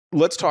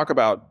let's talk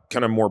about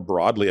kind of more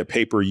broadly a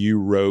paper you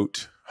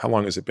wrote. How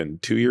long has it been?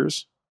 2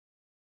 years?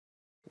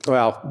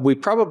 Well, we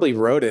probably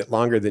wrote it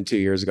longer than 2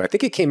 years ago. I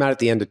think it came out at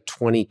the end of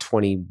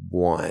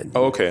 2021.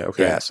 Oh, okay.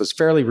 Yeah, so it's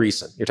fairly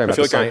recent. You're talking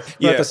about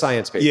the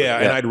science paper. Yeah,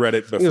 and I'd read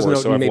it before,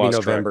 so I've maybe lost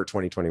November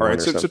track. 2021. All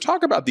right, so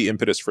talk about the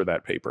impetus for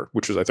that paper,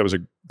 which was, I thought was a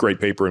great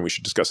paper, and we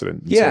should discuss it in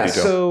some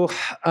detail.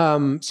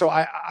 So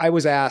I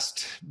was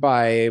asked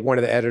by one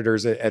of the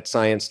editors at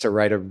Science to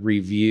write a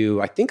review,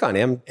 I think on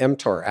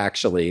mTOR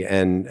actually,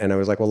 and I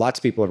was like, well, lots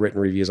of people have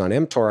written reviews on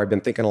mTOR. I've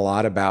been thinking a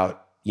lot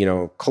about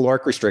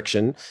caloric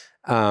restriction.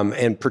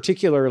 And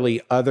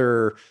particularly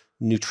other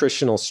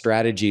nutritional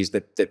strategies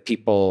that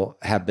people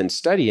have been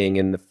studying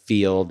in the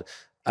field,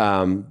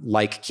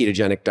 like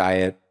ketogenic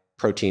diet,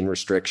 protein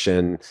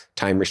restriction,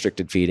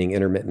 time-restricted feeding,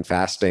 intermittent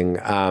fasting.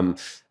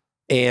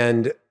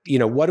 And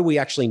what do we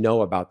actually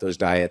know about those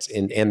diets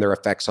and their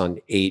effects on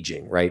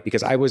aging, right?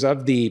 Because I was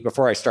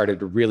before I started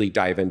to really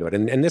dive into it,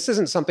 and this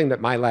isn't something that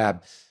my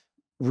lab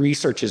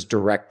researches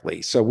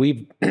directly. So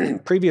we've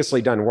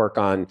previously done work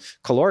on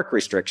caloric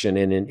restriction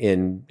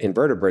in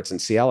invertebrates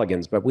and C.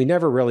 elegans, but we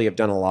never really have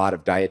done a lot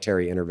of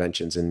dietary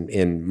interventions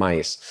in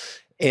mice.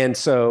 And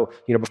so,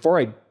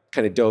 before I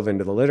kind of dove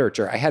into the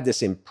literature, I had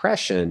this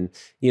impression,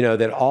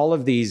 that all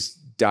of these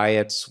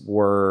diets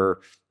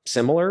were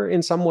similar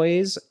in some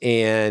ways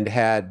and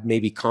had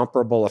maybe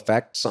comparable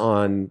effects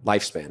on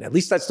lifespan. At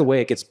least that's the way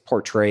it gets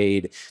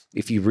portrayed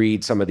if you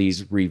read some of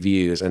these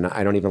reviews. And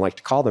I don't even like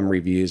to call them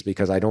reviews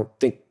because I don't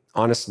think,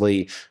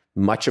 honestly,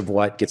 much of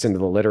what gets into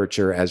the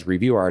literature as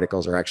review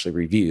articles are actually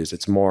reviews.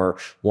 It's more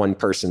one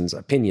person's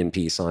opinion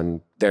piece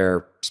on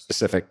their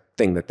specific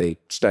thing that they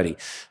study,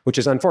 which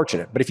is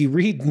unfortunate. But if you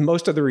read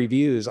most of the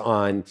reviews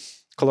on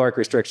caloric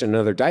restriction and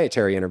other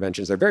dietary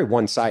interventions, they're very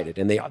one-sided,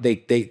 and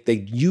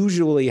they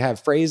usually have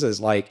phrases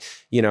like,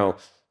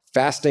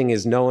 fasting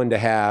is known to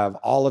have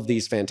all of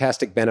these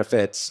fantastic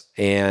benefits,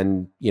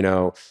 and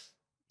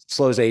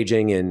slows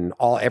aging in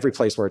every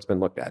place where it's been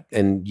looked at,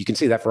 and you can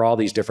see that for all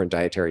these different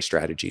dietary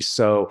strategies.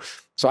 So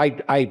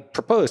I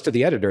proposed to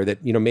the editor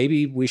that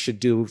maybe we should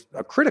do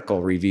a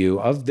critical review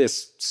of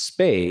this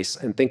space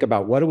and think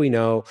about what do we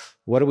know,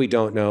 what do we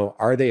don't know,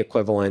 are they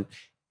equivalent?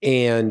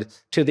 And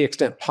to the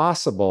extent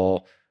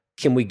possible,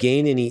 can we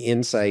gain any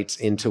insights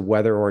into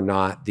whether or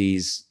not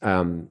these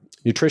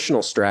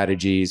nutritional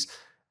strategies,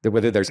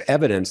 whether there's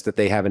evidence that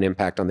they have an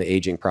impact on the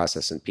aging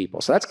process in people?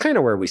 So that's kind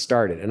of where we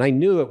started. And I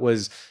knew it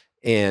was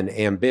an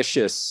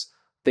ambitious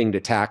thing to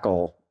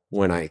tackle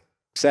when I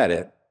said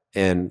it.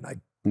 And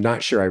I'm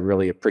not sure I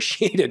really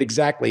appreciated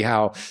exactly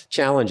how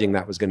challenging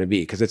that was going to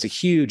be, because it's a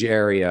huge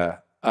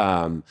area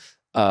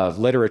of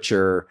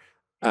literature.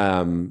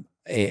 And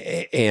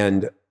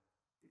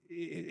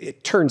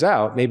it turns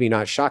out, maybe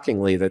not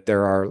shockingly, that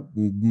there are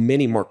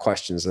many more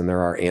questions than there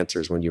are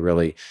answers when you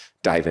really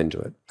dive into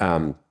it.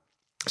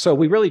 So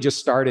we really just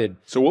started.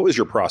 So what was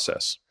your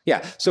process?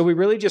 Yeah. So we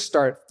really just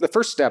the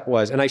first step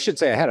was, and I should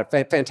say I had a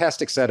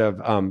fantastic set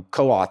of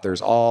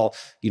co-authors, all,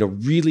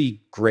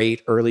 really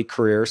great early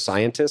career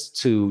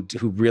scientists who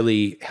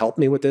really helped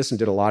me with this and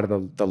did a lot of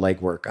the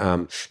legwork.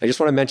 I just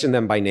want to mention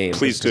them by name.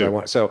 Please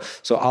do. So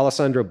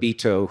Alessandro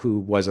Bito, who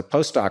was a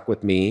postdoc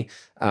with me,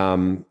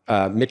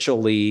 Mitchell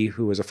Lee,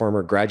 who was a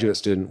former graduate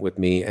student with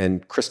me,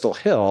 and Crystal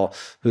Hill,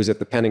 who's at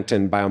the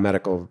Pennington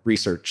Biomedical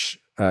Research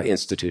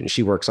Institute, and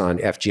she works on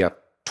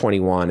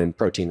FGF21 and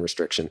protein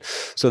restriction.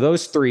 So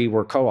those three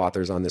were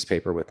co-authors on this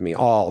paper with me,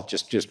 all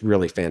just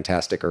really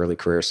fantastic early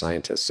career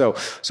scientists.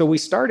 So we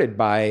started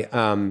by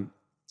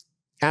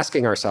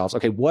asking ourselves,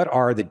 okay, what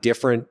are the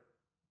different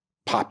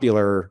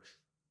popular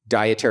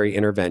dietary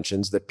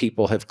interventions that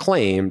people have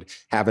claimed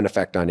have an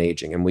effect on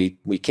aging? And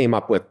we came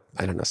up with,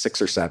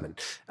 6 or 7.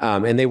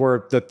 And they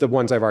were the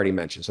ones I've already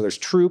mentioned. So there's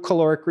true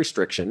caloric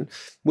restriction,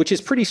 which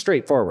is pretty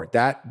straightforward.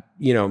 That,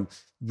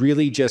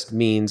 really just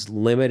means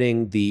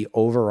limiting the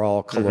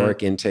overall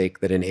caloric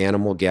intake that an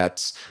animal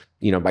gets,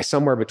 by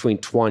somewhere between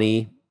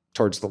 20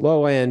 towards the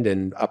low end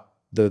and up.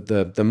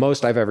 The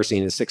most I've ever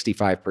seen is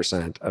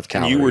 65% of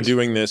calories. And you were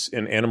doing this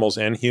in animals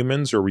and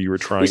humans, or you were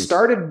trying?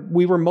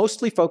 We were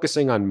mostly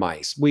focusing on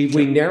mice.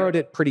 We narrowed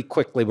it pretty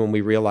quickly when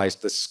we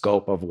realized the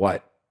scope of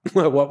what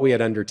we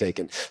had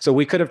undertaken. So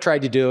we could have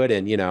tried to do it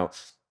in,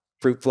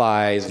 fruit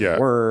flies, and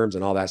worms,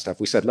 and all that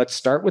stuff. We said, let's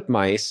start with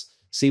mice,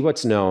 see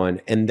what's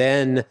known, and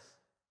then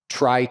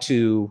try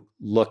to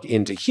look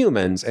into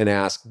humans and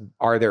ask,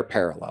 are there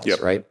parallels,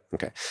 right?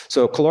 Okay.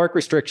 So caloric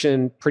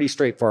restriction, pretty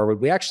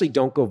straightforward. We actually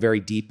don't go very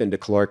deep into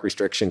caloric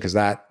restriction because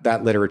that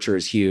literature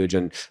is huge.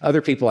 And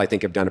other people, I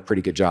think, have done a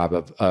pretty good job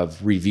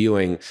of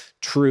reviewing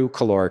true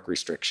caloric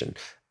restriction.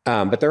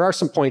 But there are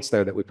some points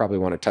there that we probably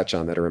want to touch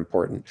on that are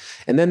important.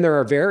 And then there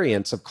are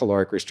variants of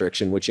caloric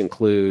restriction, which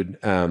include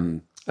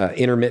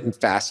intermittent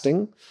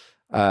fasting,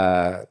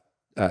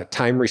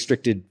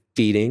 time-restricted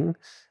feeding.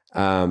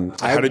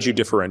 How did you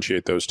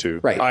differentiate those two?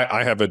 Right.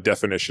 I have a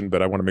definition,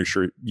 but I want to make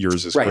sure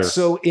yours is right. clear.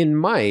 So in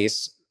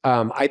mice,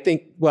 I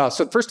think,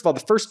 so first of all, the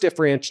first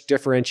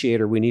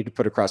differentiator we need to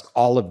put across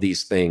all of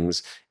these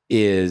things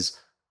is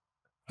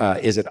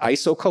it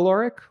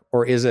isocaloric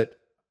or is it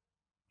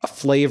a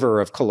flavor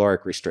of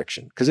caloric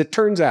restriction. Because it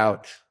turns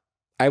out,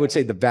 I would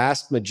say the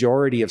vast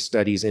majority of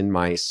studies in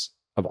mice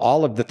of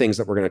all of the things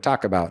that we're going to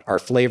talk about are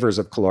flavors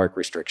of caloric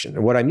restriction.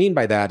 And what I mean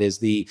by that is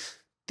the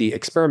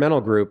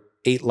experimental group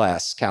ate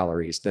less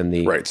calories than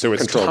the right. So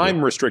it's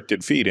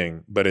time-restricted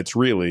feeding, but it's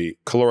really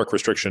caloric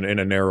restriction in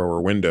a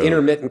narrower window.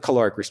 Intermittent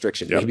caloric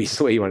restriction, maybe is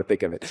the way you want to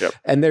think of it.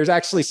 And there's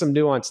actually some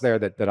nuance there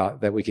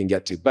that we can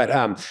get to.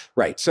 But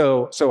right.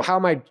 So how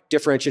am I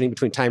differentiating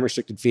between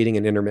time-restricted feeding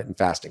and intermittent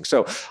fasting?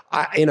 So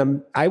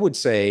I would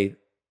say,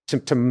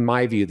 to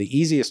my view, the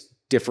easiest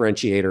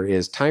differentiator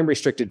is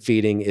time-restricted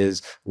feeding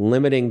is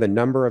limiting the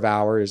number of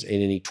hours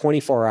in any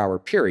 24-hour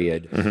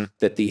period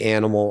that the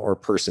animal or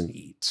person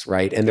eats,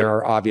 right? And there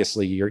are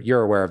obviously,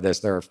 you're aware of this,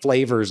 there are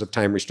flavors of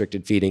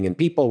time-restricted feeding in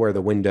people where the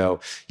window,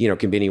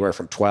 can be anywhere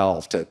from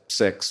 12 to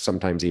 6,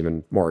 sometimes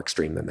even more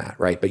extreme than that,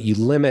 right? But you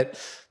limit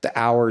the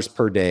hours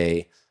per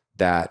day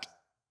that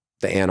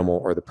the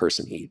animal or the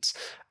person eats.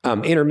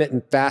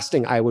 Intermittent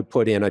fasting, I would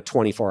put in a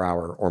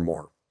 24-hour or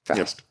more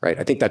fast, right?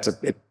 I think that's a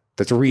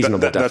reasonable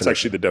definition. That's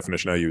actually the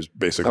definition I use,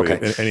 basically.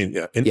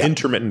 Okay.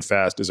 Intermittent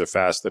fast is a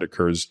fast that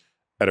occurs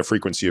at a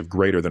frequency of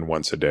greater than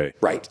once a day.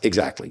 Right,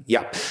 exactly.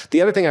 Yeah.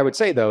 The other thing I would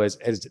say, though, is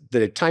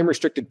the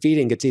time-restricted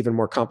feeding gets even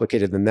more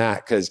complicated than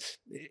that, because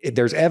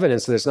there's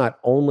evidence that it's not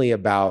only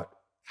about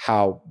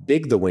how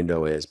big the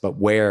window is, but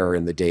where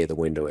in the day the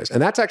window is.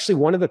 And that's actually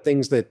one of the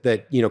things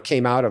that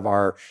came out of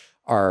our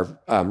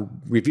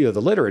review of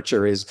the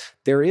literature is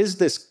there is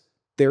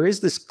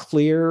this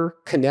clear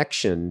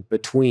connection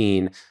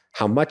between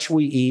how much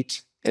we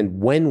eat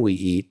and when we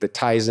eat that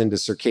ties into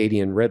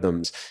circadian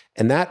rhythms.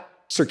 And that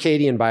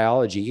circadian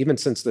biology, even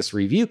since this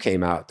review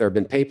came out, there have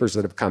been papers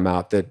that have come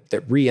out that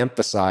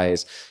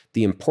reemphasize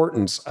the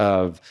importance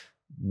of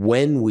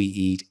when we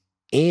eat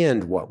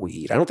and what we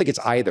eat. I don't think it's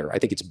either. I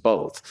think it's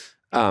both.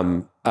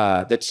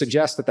 That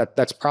suggests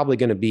that's probably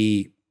going to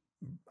be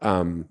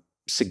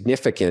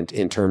significant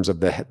in terms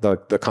of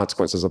the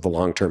consequences of the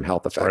long-term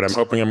health effects. All right, I'm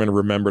hoping I'm going to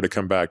remember to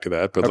come back to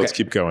that, but let's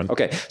keep going.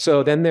 Okay,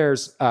 so then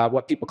there's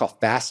what people call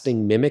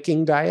fasting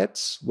mimicking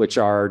diets, which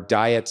are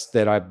diets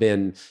that have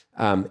been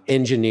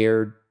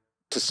engineered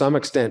to some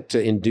extent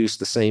to induce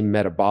the same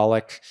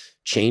metabolic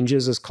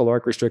changes as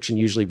caloric restriction,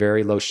 usually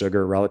very low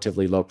sugar,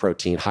 relatively low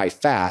protein, high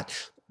fat,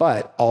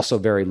 but also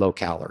very low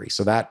calorie.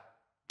 So that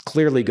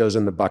clearly goes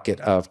in the bucket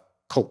of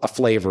a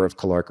flavor of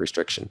caloric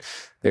restriction.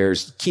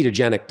 There's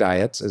ketogenic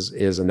diets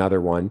is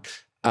another one.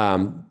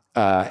 And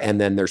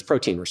then there's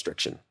protein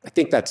restriction. I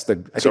think that's the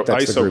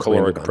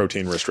isocaloric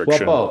protein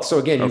restriction. Well, both. So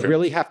again, you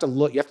really have to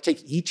look, you have to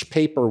take each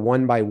paper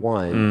one by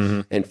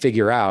one and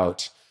figure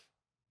out,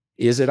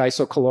 is it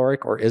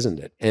isocaloric or isn't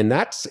it? And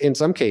that's in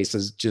some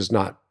cases just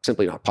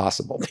simply not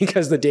possible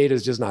because the data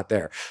is just not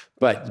there.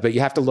 But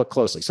you have to look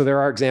closely. So there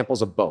are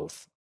examples of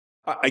both.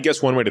 I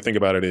guess one way to think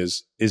about it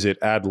is it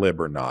ad lib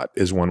or not,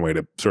 is one way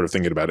to sort of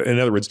think about it. In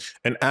other words,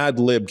 an ad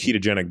lib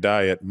ketogenic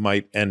diet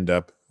might end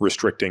up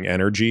restricting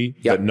energy,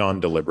 but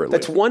non-deliberately.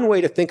 That's one way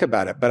to think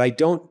about it, but I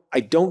don't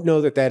know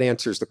that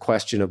answers the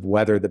question of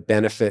whether the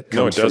benefit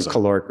comes from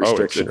caloric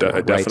restriction or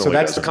not, right? So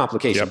that's the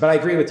complication. But I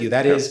agree with you.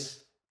 That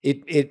is,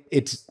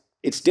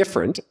 it's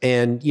different.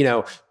 And,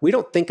 we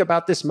don't think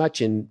about this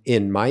much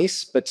in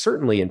mice, but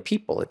certainly in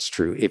people, it's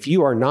true. If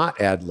you are not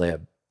ad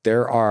lib,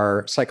 there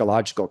are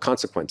psychological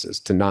consequences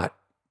to not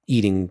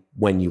eating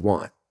when you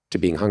want, to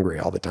being hungry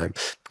all the time.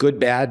 Good,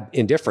 bad,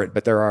 indifferent,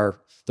 but those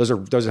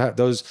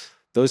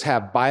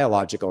have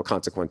biological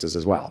consequences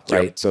as well,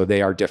 right? Yep. So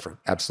they are different,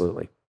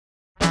 absolutely.